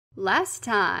Last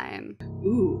time.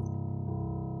 Ooh,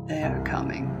 they are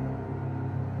coming.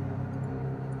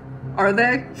 Are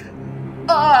they?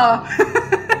 Ah!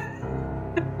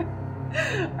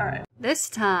 Alright. This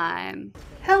time.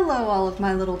 Hello all of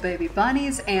my little baby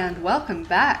bunnies, and welcome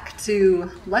back to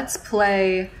Let's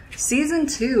Play Season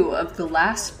 2 of The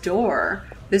Last Door.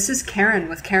 This is Karen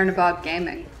with Karinabob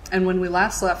Gaming, and when we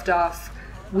last left off,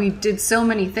 we did so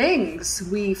many things.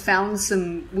 We found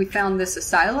this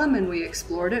asylum and we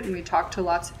explored it and we talked to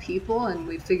lots of people and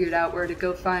we figured out where to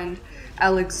go find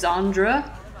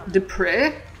Alexandra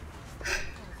Dupre.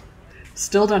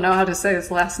 Still don't know how to say his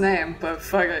last name, but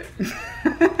fuck it.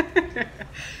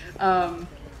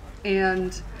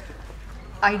 And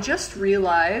I just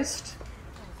realized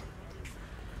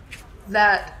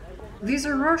that these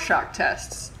are Rorschach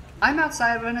tests. I'm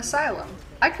outside of an asylum.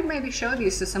 I could maybe show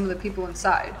these to some of the people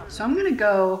inside. So I'm gonna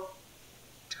go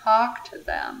talk to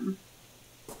them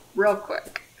real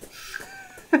quick.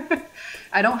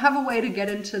 I don't have a way to get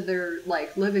into their,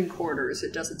 living quarters,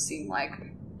 it doesn't seem like,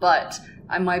 but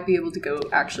I might be able to go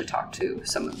actually talk to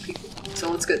some of the people. So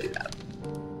let's go do that.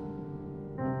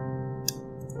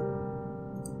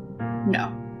 No.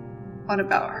 What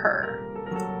about her?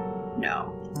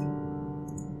 No.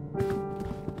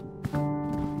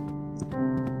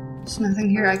 There's nothing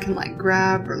here I can,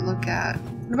 grab or look at.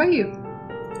 What about you?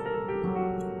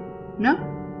 No?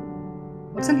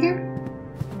 What's in here?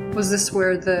 Was this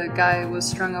where the guy was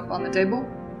strung up on the table?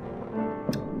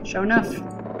 Sure enough.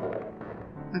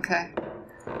 Okay.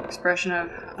 Expression of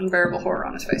unbearable horror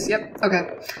on his face. Yep,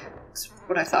 okay. That's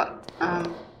what I thought. The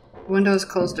window is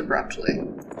closed abruptly.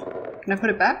 Can I put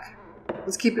it back?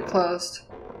 Let's keep it closed.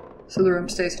 So the room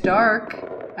stays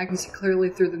dark. I can see clearly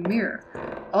through the mirror.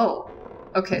 Oh.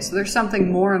 Okay, so there's something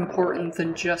more important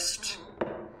than just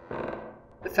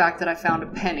the fact that I found a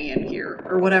penny in here.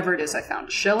 Or whatever it is I found.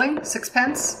 A shilling?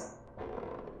 Sixpence?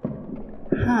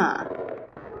 Huh.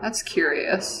 That's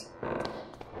curious. I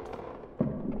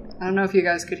don't know if you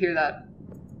guys could hear that,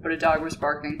 but a dog was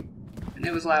barking. And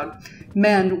it was loud.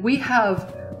 Man, we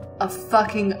have a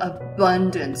fucking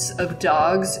abundance of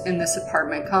dogs in this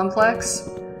apartment complex.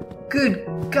 Good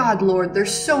God, Lord,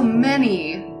 there's so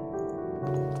many!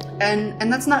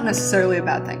 And that's not necessarily a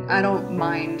bad thing. I don't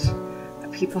mind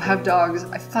that people have dogs.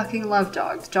 I fucking love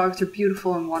dogs. Dogs are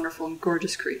beautiful and wonderful and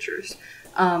gorgeous creatures.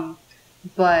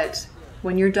 But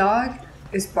when your dog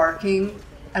is barking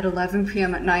at 11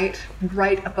 p.m. at night,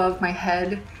 right above my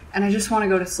head, and I just want to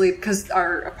go to sleep, because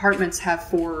our apartments have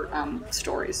 4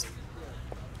 stories.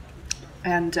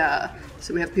 And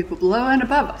so we have people below and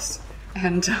above us.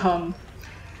 And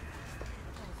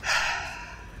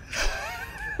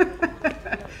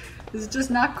this is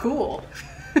just not cool.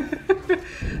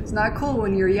 It's not cool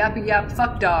when your yappy yap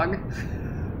fuck dog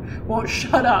won't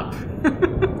shut up.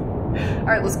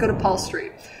 Alright, let's go to Paul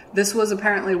Street. This was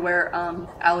apparently where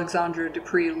Alexandra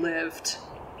Dupre lived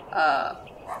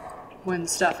when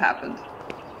stuff happened.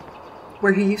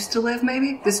 Where he used to live,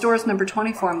 maybe? This door is number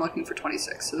 24, I'm looking for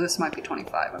 26, so this might be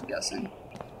 25, I'm guessing.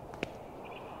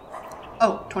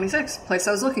 Oh, 26, place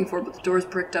I was looking for, but the door's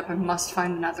bricked up, I must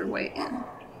find another way in.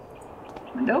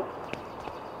 Window?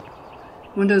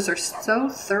 Windows are so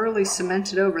thoroughly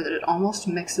cemented over that it almost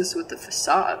mixes with the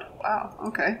facade. Wow,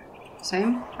 okay.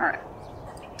 Same? Alright.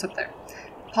 It's up there.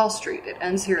 Paul Street. It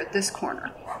ends here at this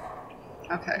corner.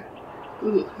 Okay.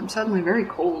 Ooh, I'm suddenly very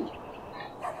cold.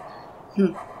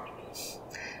 Hey.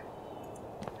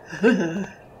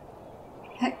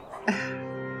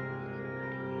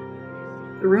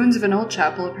 The ruins of an old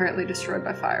chapel apparently destroyed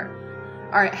by fire.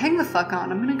 Alright, hang the fuck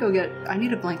on. I'm gonna go get... I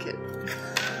need a blanket.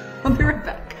 I'll be right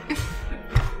back.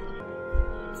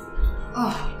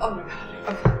 Oh my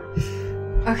god.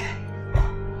 Okay.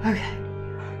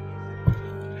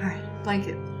 Alright,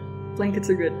 blanket. Blankets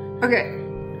are good. Okay.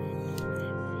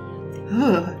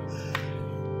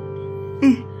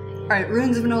 Alright,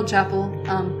 ruins of an old chapel.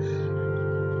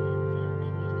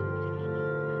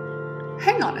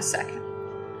 Hang on a second.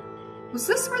 Was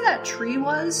this where that tree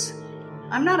was?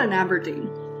 I'm not in Aberdeen.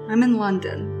 I'm in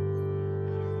London.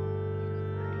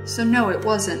 So no, it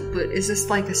wasn't, but is this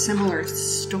like a similar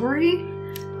story?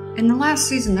 In the last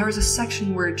season, there was a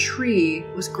section where a tree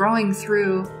was growing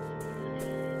through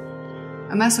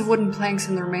a mess of wooden planks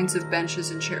and the remains of benches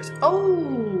and chairs.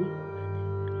 Oh!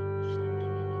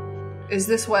 Is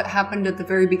this what happened at the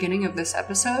very beginning of this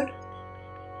episode?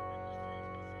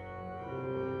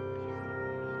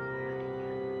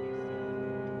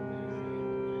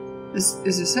 Is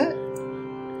this it?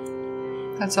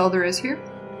 That's all there is here?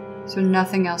 So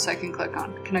nothing else I can click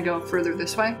on. Can I go further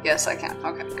this way? Yes, I can.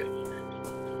 Okay, good.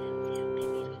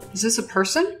 Is this a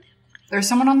person? There's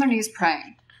someone on their knees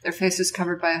praying. their faces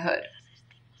covered by a hood.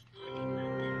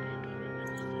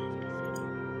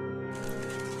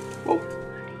 Whoa.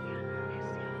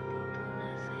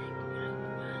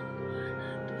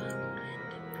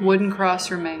 Wooden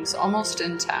cross remains almost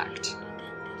intact.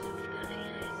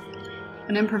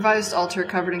 An improvised altar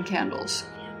covered in candles.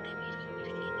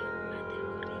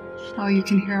 Oh, you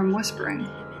can hear him whispering.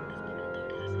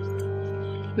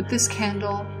 With this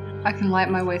candle, I can light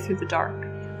my way through the dark.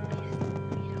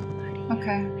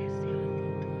 Okay.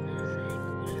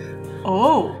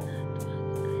 Oh!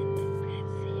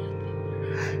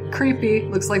 Creepy.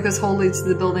 Looks like this hole leads to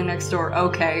the building next door.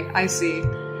 Okay, I see.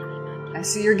 I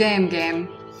see your game.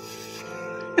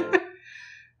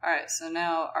 Alright, so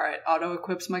now, auto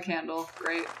equips my candle.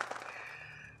 Great.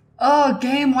 Oh,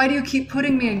 game, why do you keep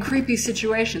putting me in creepy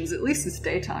situations? At least it's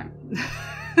daytime.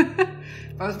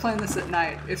 If I was playing this at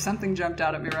night, if something jumped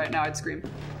out at me right now, I'd scream.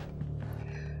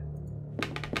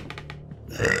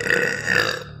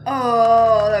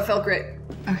 Oh, that felt great.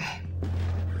 Okay.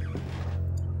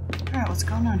 Alright, what's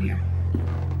going on here?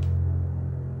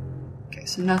 Okay,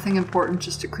 so nothing important,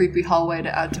 just a creepy hallway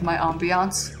to add to my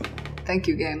ambiance. Thank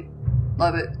you, game.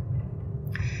 Love it.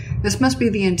 This must be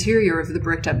the interior of the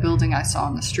bricked-up building I saw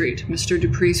on the street, Mr.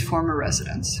 Dupree's former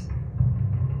residence.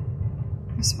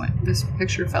 This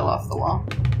picture fell off the wall.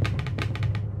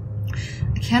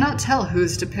 I cannot tell who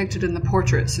is depicted in the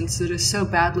portrait since it is so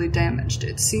badly damaged.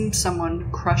 It seems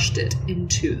someone crushed it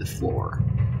into the floor.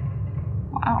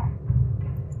 Wow.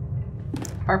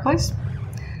 Fireplace?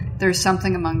 There's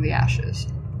something among the ashes.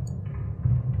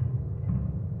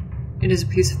 It is a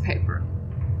piece of paper.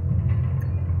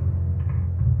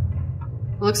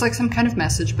 It looks like some kind of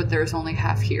message, but there is only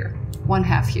half here. One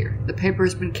half here. The paper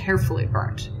has been carefully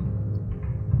burnt.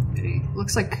 It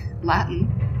looks like Latin.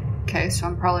 Okay, so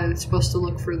I'm probably supposed to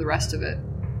look for the rest of it.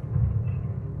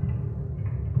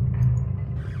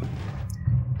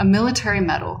 A military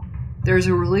medal. There is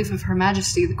a relief of Her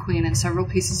Majesty the Queen and several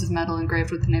pieces of metal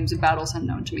engraved with the names of battles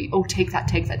unknown to me. Oh, take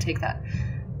that.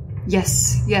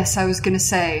 Yes, I was gonna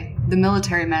say, the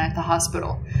military man at the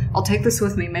hospital. I'll take this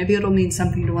with me. Maybe it'll mean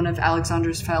something to one of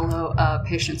Alexandra's fellow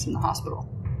patients in the hospital.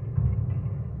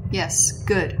 Yes,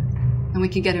 good. And we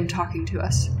can get him talking to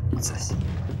us. What's this?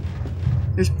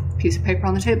 There's a piece of paper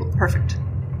on the table. Perfect.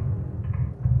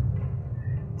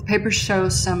 The paper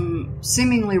shows some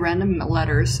seemingly random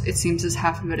letters. It seems as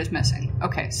half of it is missing.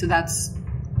 Okay, so that's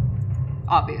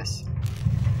obvious.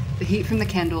 The heat from the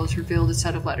candle has revealed a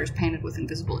set of letters painted with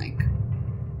invisible ink.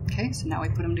 Okay, so now we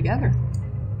put them together.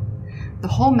 The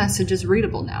whole message is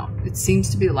readable now. It seems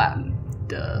to be Latin.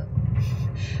 Duh.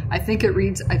 I think it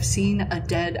reads, I've seen a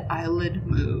dead eyelid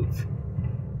move.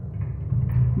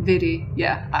 Vidi.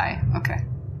 Yeah, okay.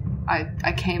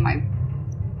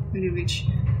 Vidi Beach.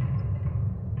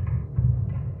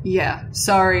 Yeah,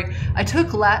 sorry. I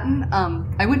took Latin.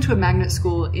 I went to a magnet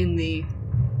school in the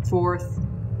 4th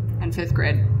and 5th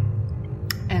grade.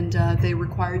 And they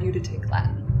required you to take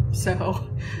Latin. So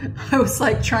I was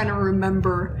like trying to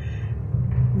remember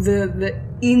the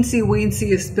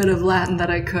eensy-weensiest bit of Latin that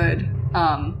I could.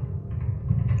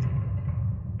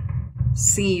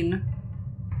 Seen.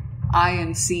 I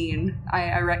and seen.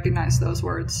 I recognize those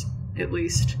words, at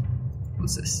least.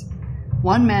 What's this?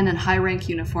 One man in high-rank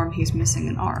uniform, he's missing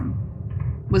an arm.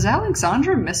 Was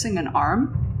Alexandra missing an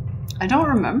arm? I don't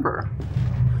remember.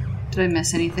 Did I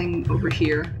miss anything over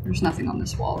here? There's nothing on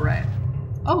this wall, right?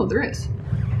 Oh, there is.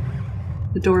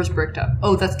 The door is bricked up.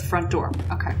 Oh, that's the front door.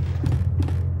 Okay.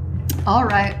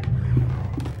 Alright.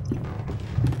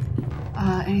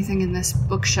 Anything in this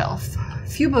bookshelf?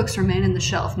 Few books remain in the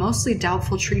shelf, mostly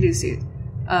doubtful treatises?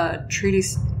 I'm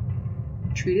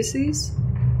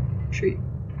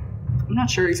not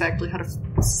sure exactly how to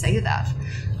say that.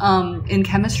 In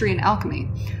chemistry and alchemy.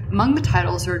 Among the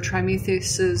titles are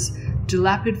Trimethis's De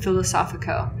Lapid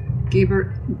Philosophico,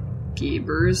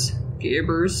 Gabers,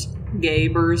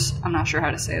 I'm not sure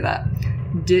how to say that,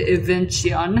 De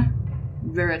Inventione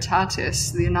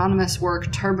Veritatis, the anonymous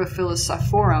work Turba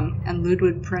Philosophorum, and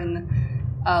Ludwig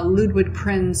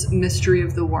Prin's Mystery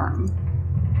of the Worm.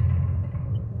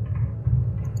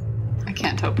 I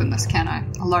can't open this, can I?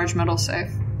 A large metal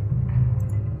safe.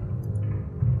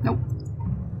 Nope.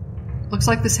 Looks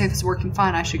like the safe is working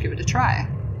fine. I should give it a try.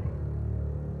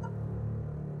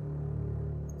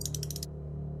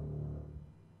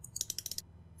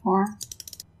 Four.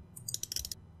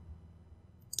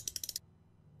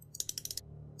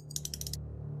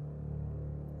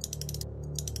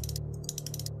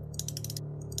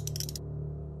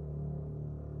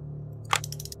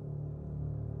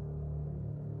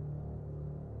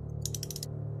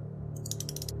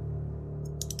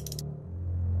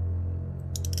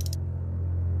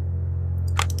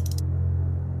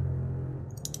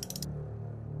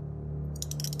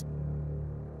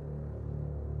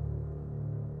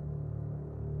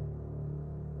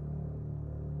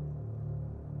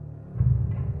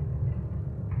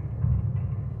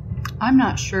 I'm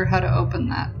not sure how to open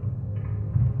that.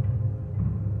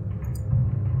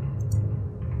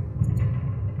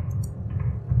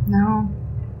 No.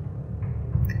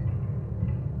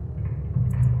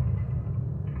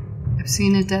 I've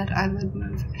seen a dead eyelid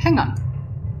move. Hang on.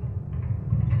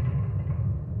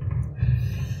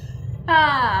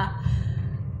 Ah!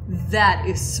 That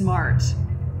is smart.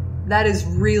 That is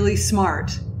really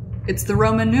smart. It's the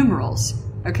Roman numerals.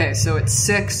 Okay, so it's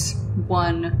 6,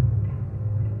 1,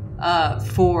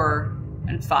 4,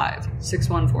 and 5. 6,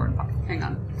 1, 4, and 5. Hang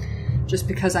on. Just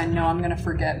because I know I'm gonna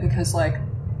forget, because, like,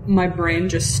 my brain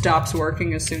just stops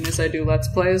working as soon as I do Let's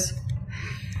Plays.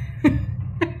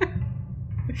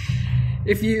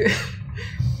 If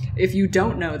you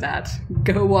don't know that,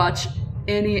 go watch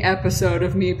any episode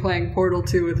of me playing Portal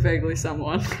 2 with Vaguely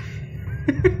Someone.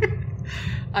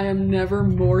 I am never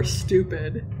more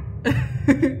stupid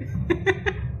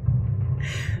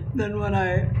than when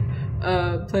I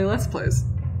play Let's Plays.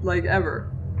 Like,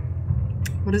 ever.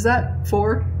 What is that?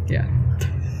 4? Yeah.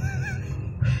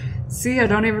 See, I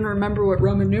don't even remember what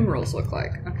Roman numerals look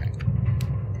like. Okay.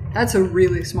 That's a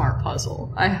really smart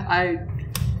puzzle. I'm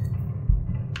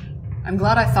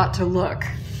glad I thought to look.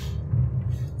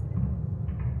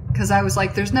 Because I was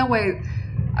like, there's no way...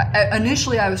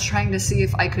 initially, I was trying to see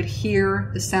if I could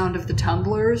hear the sound of the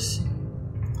tumblers.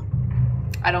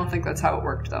 I don't think that's how it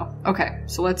worked, though. Okay,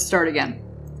 so let's start again.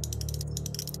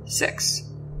 6.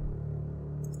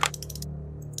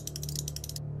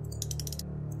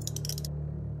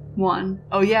 One.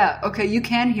 Oh yeah, okay, you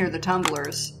can hear the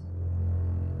tumblers.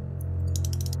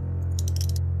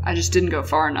 I just didn't go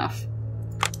far enough.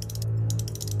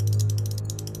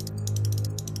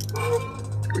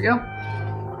 There we go.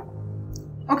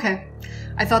 Okay.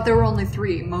 I thought there were only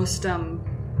 3. Most,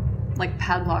 like,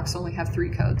 padlocks only have 3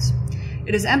 codes.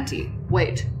 It is empty.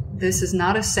 Wait. This is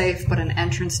not a safe, but an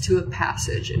entrance to a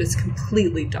passage. It is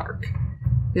completely dark.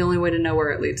 The only way to know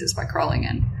where it leads is by crawling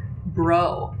in.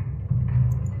 Bro.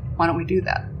 Why don't we do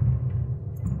that?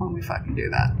 Why don't we fucking do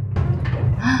that?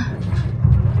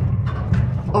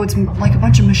 Oh, it's like a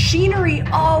bunch of machinery!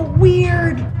 Oh,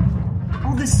 weird!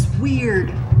 Oh, this is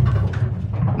weird.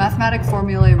 Mathematic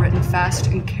formulae written fast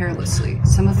and carelessly.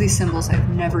 Some of these symbols I've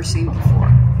never seen before.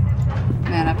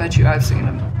 Man, I bet you I've seen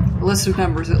them. A list of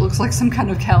numbers. It looks like some kind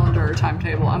of calendar or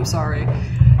timetable. I'm sorry.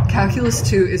 Calculus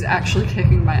 2 is actually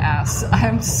kicking my ass. I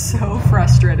am so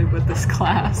frustrated with this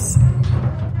class.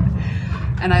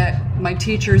 And my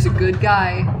teacher's a good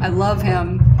guy. I love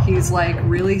him. He's like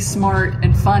really smart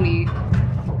and funny,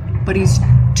 but he's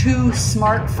too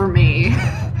smart for me.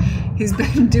 He's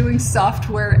been doing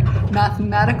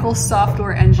mathematical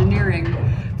software engineering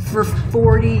for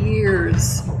 40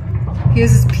 years. He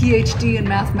has his PhD in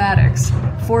mathematics.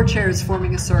 4 chairs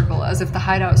forming a circle, as if the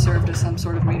hideout served as some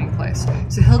sort of meeting place.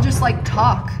 So he'll just like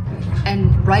talk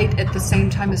and write at the same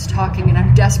time as talking, and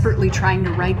I'm desperately trying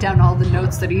to write down all the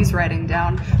notes that he's writing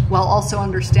down while also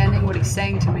understanding what he's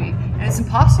saying to me, and it's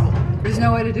impossible. There's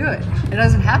no way to do it. It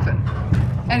doesn't happen.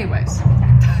 Anyways,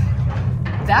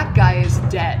 that guy is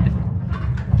dead.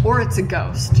 Or it's a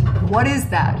ghost. What is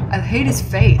that? I hate his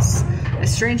face. A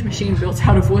strange machine built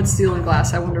out of wood, steel, and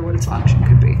glass. I wonder what its function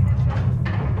could be.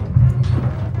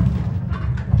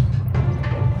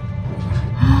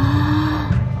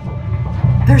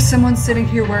 There's someone sitting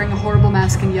here wearing a horrible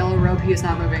mask and yellow robe. He is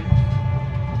not moving.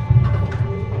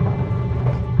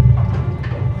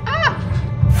 Ah!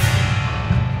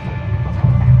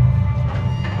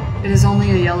 It is only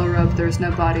a yellow robe. There is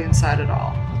no body inside at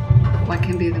all. What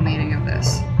can be the meaning of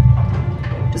this?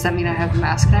 Does that mean I have the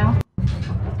mask now?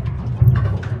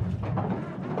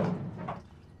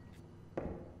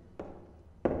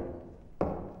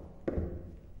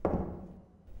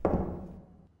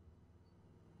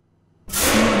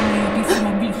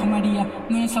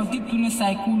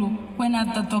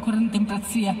 Quenata tua corrente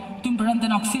imprazia, tu implorante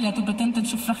in auxilia, tu pretente in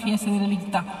suffragia se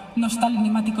delicta, nostal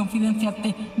animati confidencia a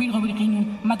te, Virgo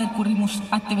Virginium, mater currimus,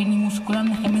 a te venimus,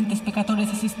 curande gementes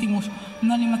peccatores assistimus,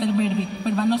 non mater verbi,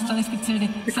 verba nostra descricere,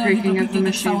 sea di propite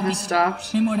texaudi,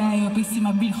 memorae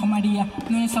opissima Virgo Maria,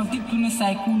 non esautit tu ne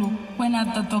saeculu,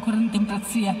 quenata tua corrente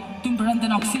imprazia, tu implorante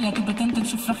in auxilia, tu pretente in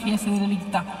suffragia se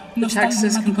delicta, nostal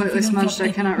animati confidencia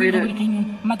a te, Virgo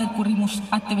Virginium, mater currimus,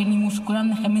 a te venimus,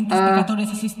 curande gementes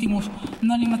peccatores assistimus,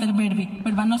 non mater verbi,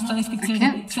 verba nostra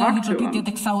descrizione, sea di propitio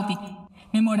texaudi.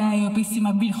 Memorae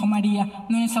opissima Virgo Maria,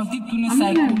 non esautit tu ne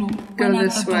saeculu,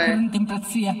 quenata tua corrente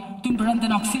imprazia, tu implorante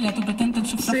in auxilia, tu pretente in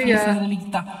suffragia se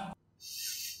delicta.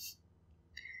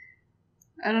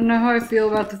 I don't know how I feel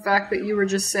about the fact that you were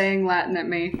just saying Latin at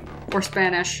me. Or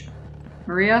Spanish.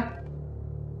 Maria?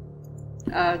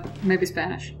 Maybe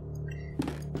Spanish.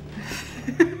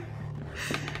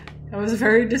 That was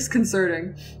very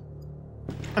disconcerting.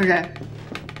 Okay.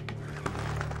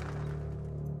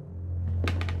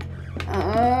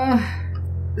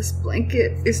 This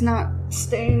blanket is not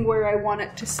staying where I want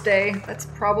it to stay. That's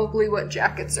probably what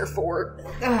jackets are for.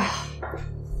 Ugh.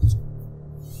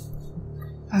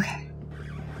 Okay.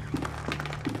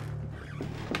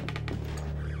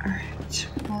 Alright,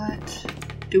 what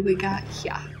do we got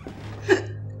here?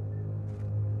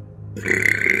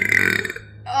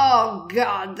 Oh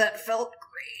god, that felt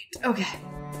great. Okay.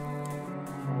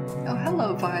 Oh,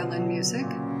 hello, violin music.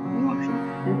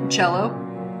 Cello.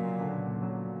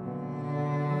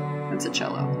 That's a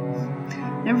cello.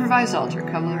 An improvised altar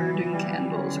covered in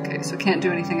candles. Okay, so can't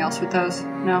do anything else with those?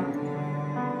 No?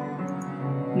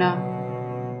 No?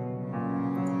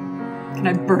 Can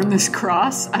I burn this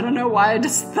cross? I don't know why I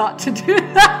just thought to do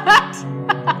that.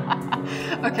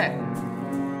 Okay.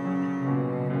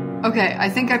 Okay, I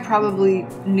think I probably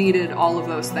needed all of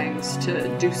those things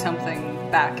to do something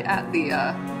back at the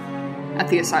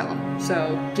asylum.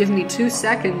 So give me 2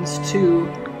 seconds to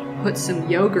put some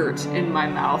yogurt in my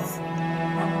mouth.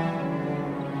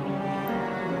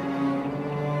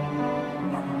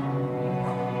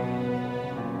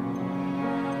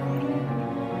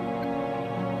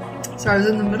 So I was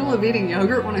in the middle of eating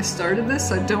yogurt when I started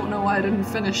this. I don't know why I didn't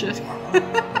finish it.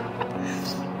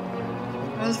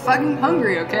 I was fucking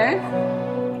hungry, okay?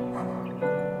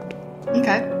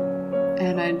 Okay.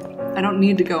 And I don't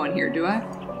need to go in here, do I?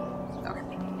 Okay.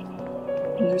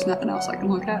 And there's nothing else I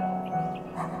can look at?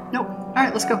 Nope.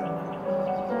 Alright, let's go.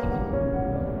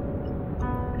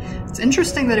 It's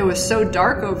interesting that it was so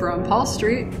dark over on Paul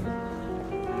Street.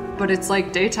 But it's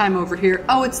like daytime over here.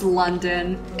 Oh, it's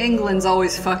London. England's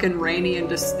always fucking rainy and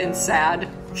just and sad.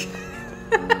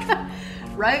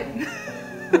 Right?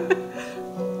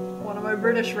 One of my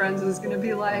British friends is gonna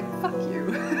be like, fuck you.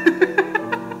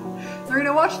 They're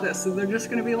gonna watch this and they're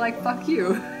just gonna be like, fuck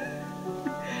you.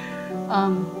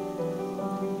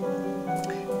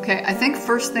 Okay, I think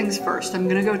first things first, I'm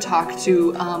gonna go talk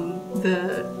to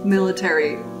the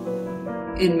military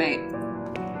inmate.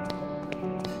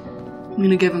 I'm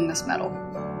gonna give him this medal.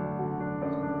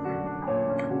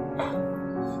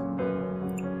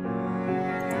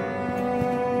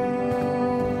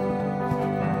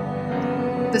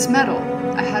 This medal,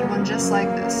 I had one just like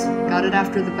this. Got it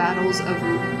after the battles of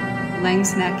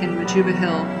Laing's Neck and Majuba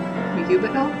Hill?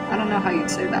 I don't know how you'd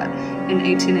say that. In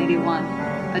 1881.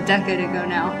 A decade ago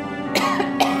now.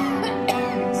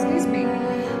 Excuse me.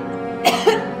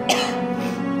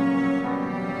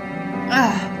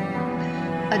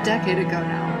 A decade ago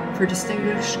now, for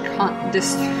distinguished conduct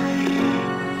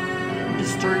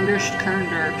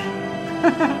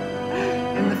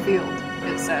in the field,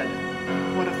 it said.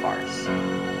 What a farce.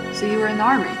 So you were in the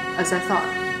army, as I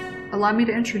thought. Allow me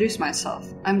to introduce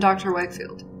myself. I'm Dr.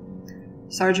 Wakefield.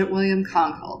 Sergeant William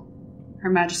Conkle, Her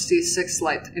Majesty's 6th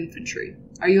Light Infantry.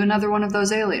 Are you another one of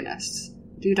those alienists?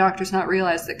 Do you doctors not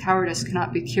realize that cowardice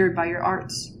cannot be cured by your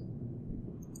arts?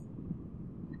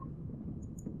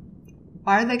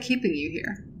 Why are they keeping you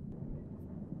here?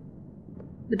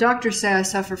 The doctors say I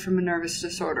suffer from a nervous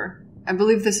disorder. I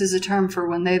believe this is a term for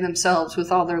when they themselves,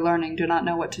 with all their learning, do not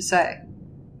know what to say.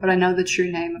 But I know the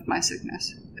true name of my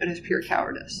sickness. It is pure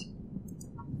cowardice.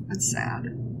 That's sad.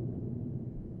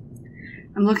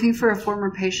 I'm looking for a former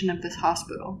patient of this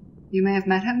hospital. You may have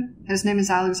met him? His name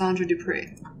is Alexandre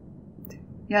Dupree.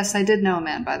 Yes, I did know a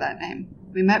man by that name.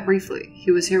 We met briefly. He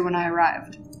was here when I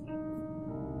arrived.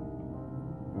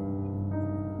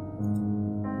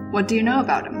 What do you know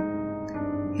about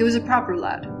him? He was a proper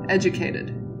lad,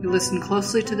 educated. He listened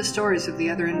closely to the stories of the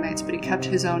other inmates, but he kept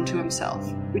his own to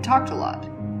himself. We talked a lot.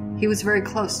 He was very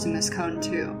close to Miss Cone,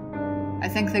 too. I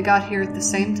think they got here at the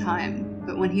same time,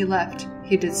 but when he left,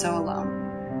 he did so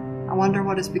alone. I wonder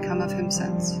what has become of him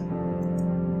since.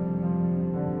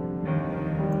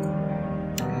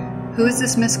 Who is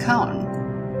this Miss Cone?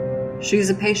 She is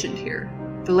a patient here.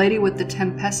 The lady with the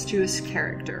tempestuous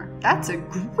character. That's a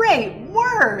great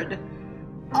word!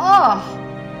 Oh,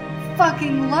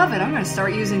 fucking love it. I'm going to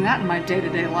start using that in my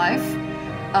day-to-day life.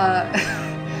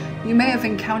 You may have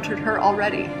encountered her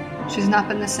already. She's not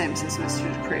been the same since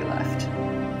Mr. Dupree left.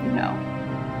 No.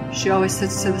 She always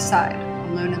sits to the side,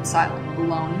 alone and silent.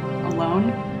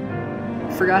 Alone?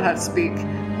 Forgot how to speak.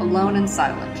 Alone and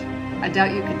silent. I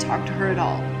doubt you could talk to her at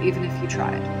all, even if you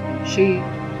tried. She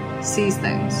sees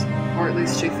things, or at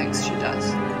least she thinks she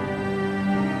does.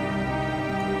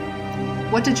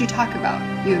 What did you talk about,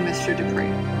 you and Mr.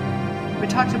 Dupree? We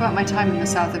talked about my time in the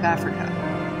south of Africa.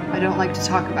 I don't like to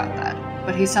talk about that,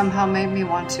 but he somehow made me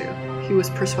want to. He was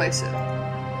persuasive.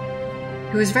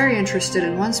 He was very interested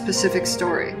in one specific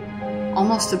story.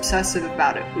 almost obsessive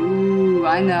about it. Ooh,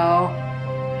 I know.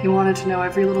 He wanted to know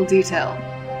every little detail.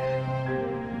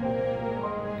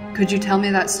 Could you tell me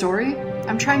that story?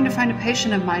 I'm trying to find a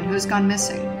patient of mine who has gone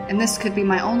missing, and this could be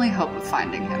my only hope of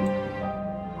finding him.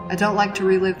 I don't like to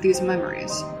relive these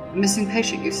memories. A missing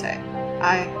patient, you say?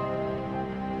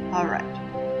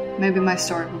 Alright. Maybe my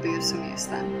story will be of some use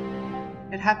then.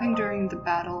 It happened during the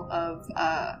Battle of,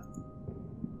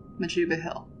 Majuba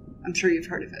Hill. I'm sure you've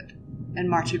heard of it. In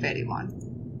March of 81.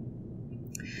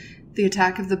 The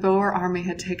attack of the Boer army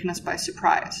had taken us by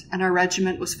surprise, and our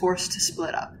regiment was forced to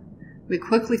split up. We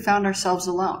quickly found ourselves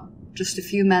alone, just a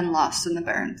few men lost in the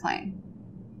barren plain.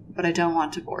 But I don't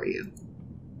want to bore you.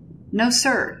 No,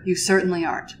 sir, you certainly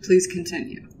aren't. Please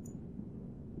continue.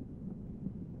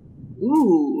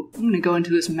 Ooh, I'm going to go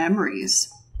into his memories.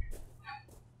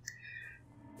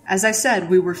 As I said,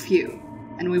 we were few,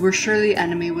 and we were sure the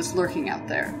enemy was lurking out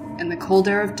there. In the cold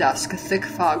air of dusk, a thick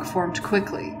fog formed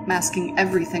quickly, masking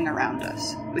everything around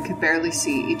us. We could barely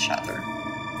see each other.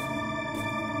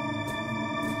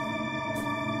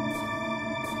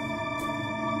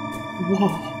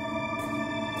 Whoa.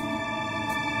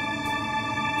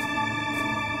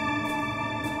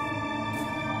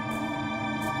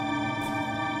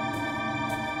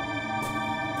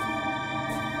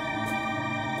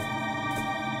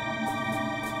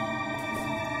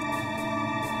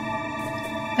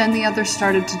 Then the others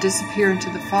started to disappear into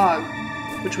the fog,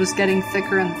 which was getting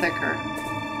thicker and thicker.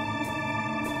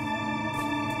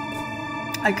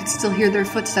 I could still hear their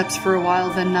footsteps for a while,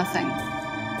 then nothing.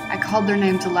 I called their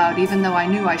names aloud, even though I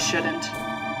knew I shouldn't.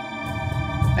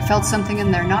 I felt something in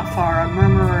there not far, a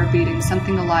murmur or a beating,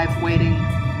 something alive waiting.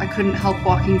 I couldn't help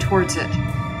walking towards it.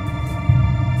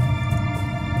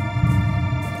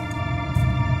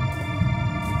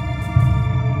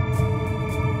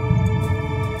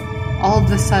 All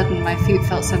of a sudden, my feet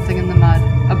felt something in the mud,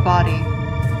 a body.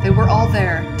 They were all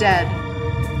there, dead.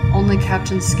 Only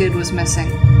Captain Skid was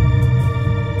missing.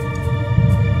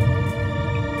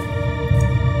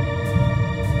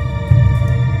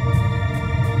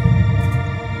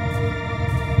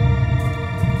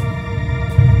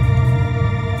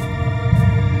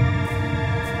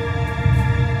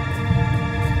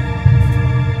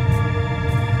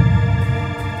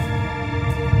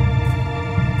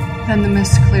 Then the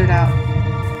mist cleared out.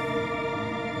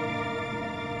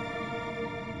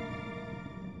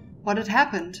 What had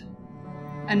happened?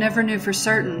 I never knew for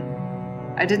certain.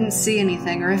 I didn't see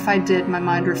anything, or if I did, my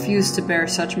mind refused to bear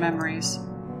such memories.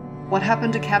 What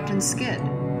happened to Captain Skid?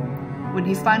 When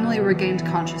he finally regained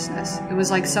consciousness, it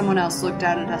was like someone else looked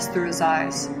out at us through his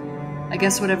eyes. I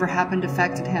guess whatever happened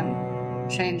affected him,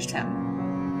 changed him.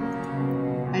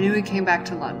 I knew he came back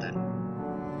to London.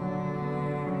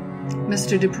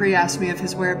 Mr. Dupree asked me of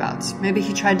his whereabouts. Maybe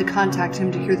he tried to contact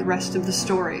him to hear the rest of the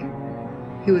story.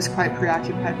 He was quite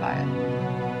preoccupied by it.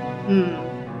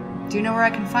 Do you know where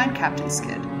I can find Captain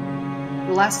Skid?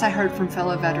 The last I heard from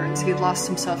fellow veterans, he had lost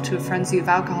himself to a frenzy of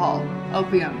alcohol,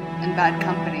 opium, and bad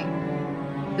company.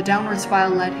 The downward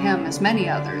spiral led him, as many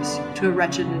others, to a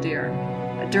wretched nadir,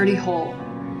 a dirty hole,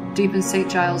 deep in St.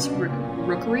 Giles'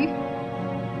 rookery,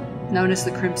 known as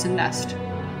the Crimson Nest.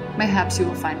 Mayhaps you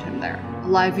will find him there,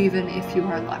 alive even if you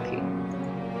are lucky.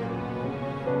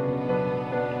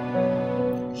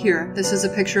 Here, this is a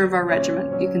picture of our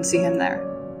regiment. You can see him there.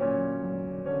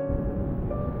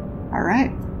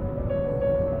 Alright.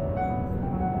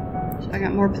 So I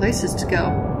got more places to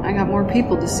go. I got more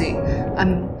people to see.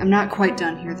 I'm not quite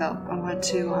done here, though. I want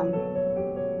to,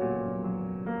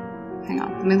 hang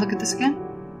on. Let me look at this again.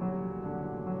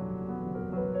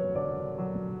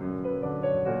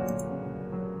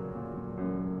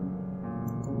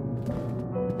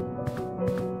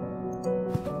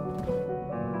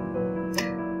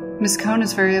 Miss Cohn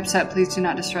is very upset. Please do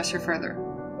not distress her further.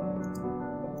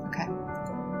 Okay.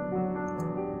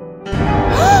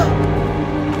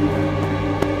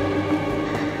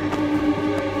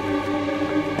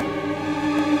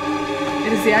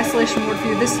 It is the isolation ward for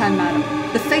you this time, madam.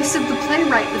 The face of the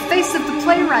playwright! The face of the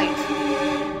playwright!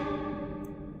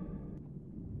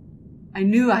 I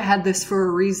knew I had this for a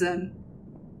reason.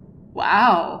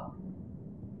 Wow.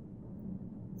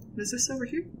 What is this over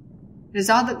here? It is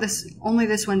odd that only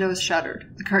this window is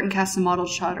shuttered. The curtain casts a mottled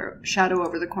shadow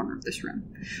over the corner of this room.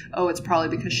 Oh, it's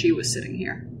probably because she was sitting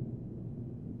here.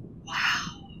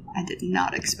 Wow, I did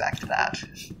not expect that.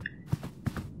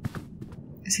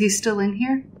 Is he still in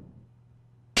here?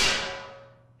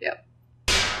 Yep.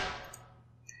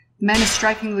 The man is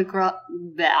striking the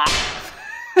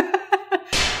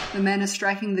The man is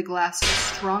striking the glass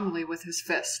strongly with his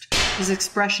fist. His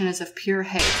expression is of pure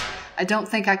hate. I don't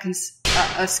think I can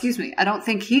Excuse me, I don't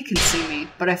think he can see me,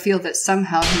 but I feel that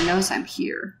somehow he knows I'm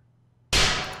here.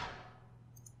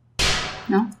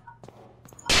 No?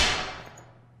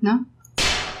 No?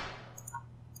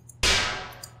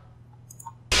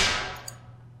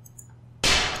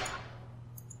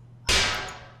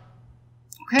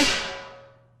 Okay.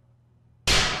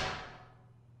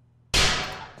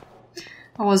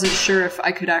 I wasn't sure if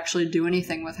I could actually do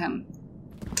anything with him.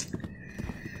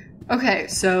 Okay,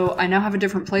 so I now have a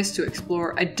different place to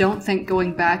explore. I don't think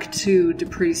going back to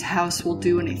Dupree's house will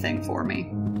do anything for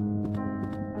me.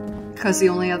 Because the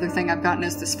only other thing I've gotten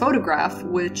is this photograph,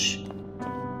 which...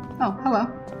 Oh, hello.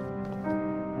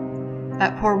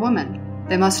 That poor woman.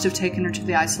 They must have taken her to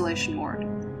the isolation ward.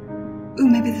 Ooh,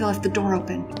 maybe they left the door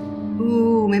open.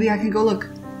 Ooh, maybe I can go look.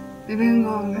 Maybe I can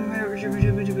go...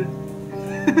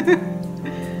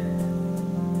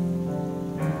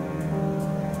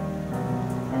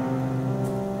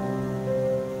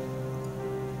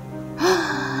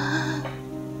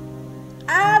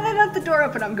 They left the door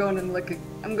open. I'm going and looking.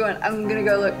 I'm gonna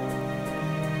go look.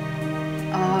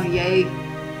 Oh, yay.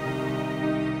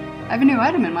 I have a new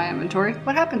item in my inventory.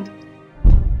 What happened?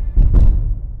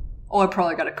 Oh, I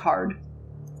probably got a card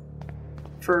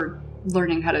for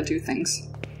learning how to do things.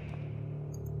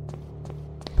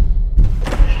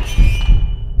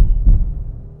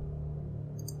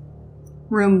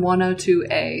 Room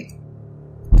 102A.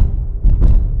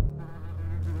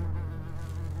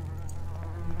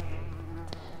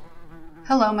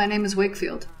 Hello, my name is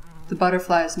Wakefield. The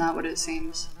butterfly is not what it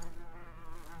seems.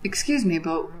 Excuse me,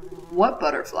 but what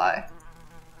butterfly?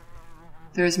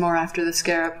 There is more after the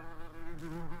scarab.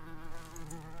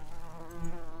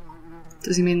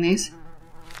 Does he mean these?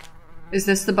 Is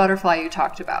this the butterfly you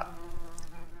talked about?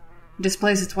 It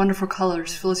displays its wonderful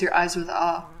colors, fills your eyes with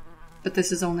awe. But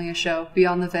this is only a show,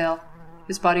 beyond the veil.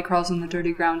 His body crawls in the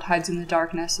dirty ground, hides in the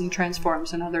darkness, and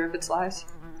transforms another of its lies.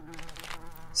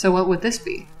 So what would this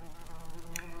be?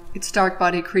 Its dark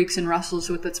body creaks and rustles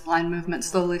with its blind movement.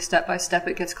 Slowly, step by step,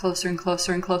 it gets closer and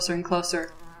closer and closer and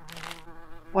closer.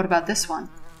 What about this one?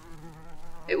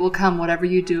 It will come, whatever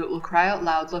you do. It will cry out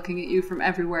loud, looking at you from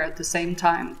everywhere at the same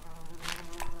time.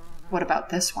 What about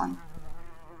this one?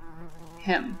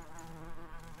 Him.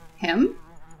 Him?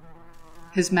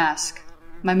 His mask.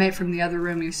 My mate from the other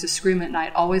room used to scream at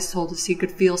night, always told us he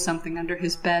could feel something under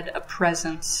his bed, a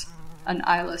presence, an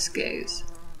eyeless gaze.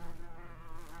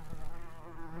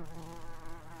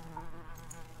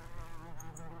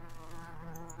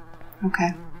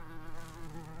 Okay.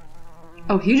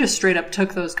 Oh, he just straight up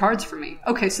took those cards from me.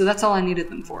 Okay, so that's all I needed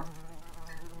them for.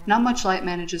 Not much light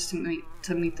manages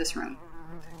to meet this room.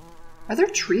 Are there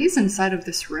trees inside of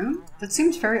this room? That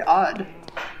seems very odd.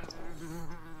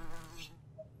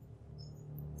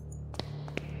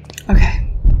 Okay.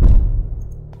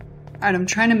 Alright, I'm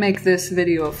trying to make this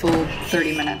video a full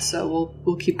 30 minutes, so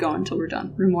we'll keep going until we're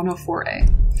done. Room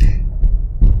 104A.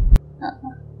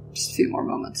 Just a few more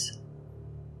moments.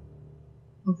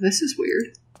 Oh, this is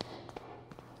weird.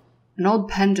 An old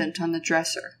pendant on the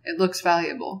dresser. It looks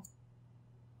valuable.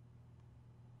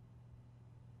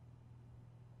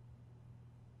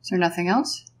 Is there nothing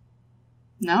else?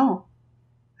 No.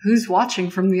 Who's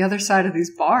watching from the other side of these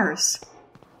bars?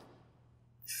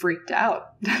 Freaked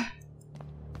out.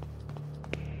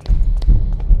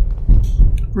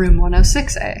 Room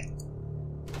 106A.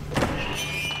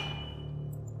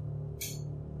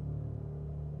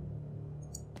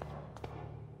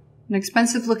 An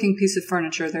expensive-looking piece of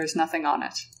furniture, there is nothing on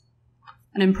it.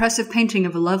 An impressive painting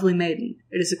of a lovely maiden.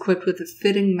 It is equipped with a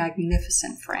fitting,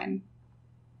 magnificent frame.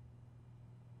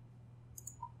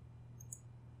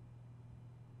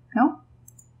 No?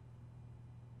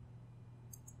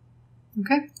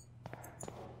 Okay.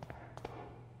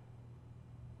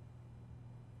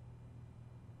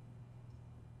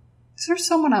 Is there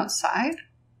someone outside?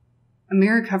 A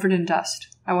mirror covered in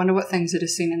dust. I wonder what things it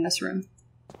has seen in this room.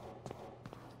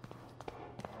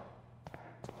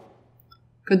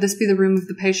 Could this be the room of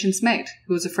the patient's mate,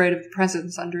 who was afraid of the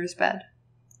presence under his bed?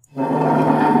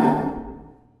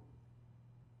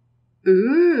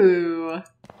 Ooh.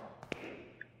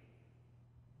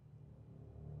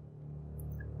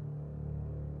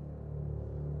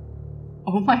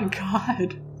 Oh my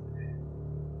god.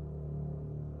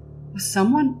 Was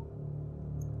someone...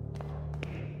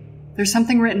 There's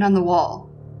something written on the wall.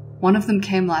 One of them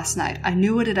came last night. I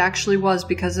knew what it actually was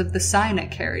because of the sign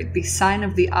it carried, the sign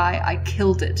of the eye. I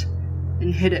killed it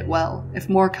and hid it well. If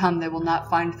more come, they will not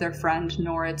find their friend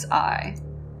nor its eye.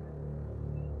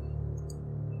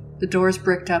 The door's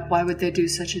bricked up. Why would they do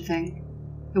such a thing?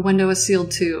 The window is sealed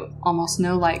too. Almost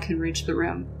no light can reach the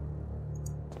room.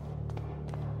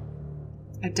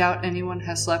 I doubt anyone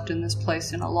has slept in this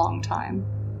place in a long time.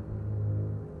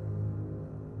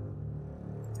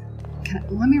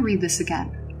 Let me read this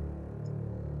again.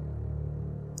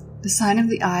 The sign of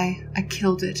the eye, I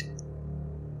killed it.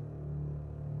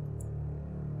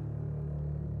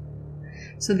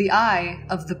 So the eye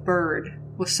of the bird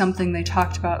was something they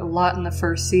talked about a lot in the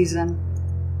first season.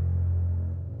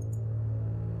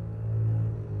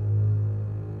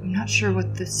 I'm not sure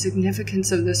what the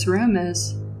significance of this room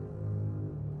is.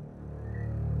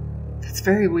 That's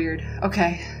very weird.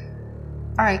 Okay.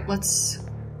 Alright, let's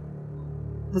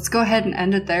go ahead and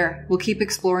end it there. We'll keep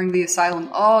exploring the asylum.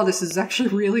 Oh, this is actually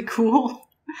really cool.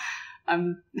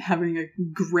 I'm having a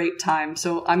great time,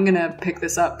 so I'm gonna pick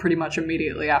this up pretty much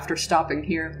immediately after stopping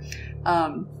here.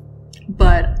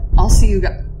 But I'll see you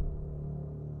guys.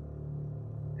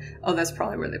 Oh, that's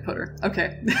probably where they put her.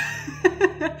 Okay.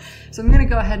 So I'm gonna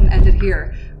go ahead and end it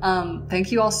here.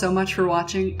 Thank you all so much for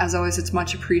watching. As always, it's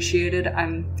much appreciated.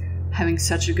 I'm having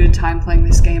such a good time playing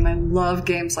this game. I love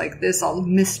games like this, all the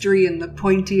mystery and the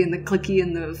pointy and the clicky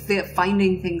and the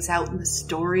finding things out in the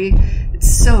story.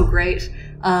 It's so great.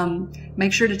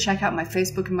 Make sure to check out my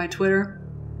Facebook and my Twitter.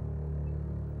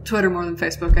 Twitter more than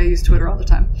Facebook. I use Twitter all the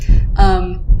time.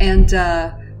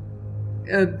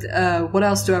 What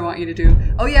else do I want you to do?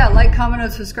 Oh yeah, like, comment,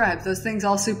 and subscribe. Those things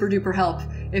all super duper help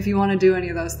if you want to do any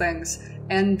of those things.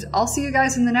 And I'll see you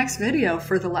guys in the next video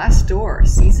for The Last Door,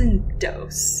 Season 2.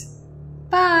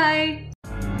 Bye!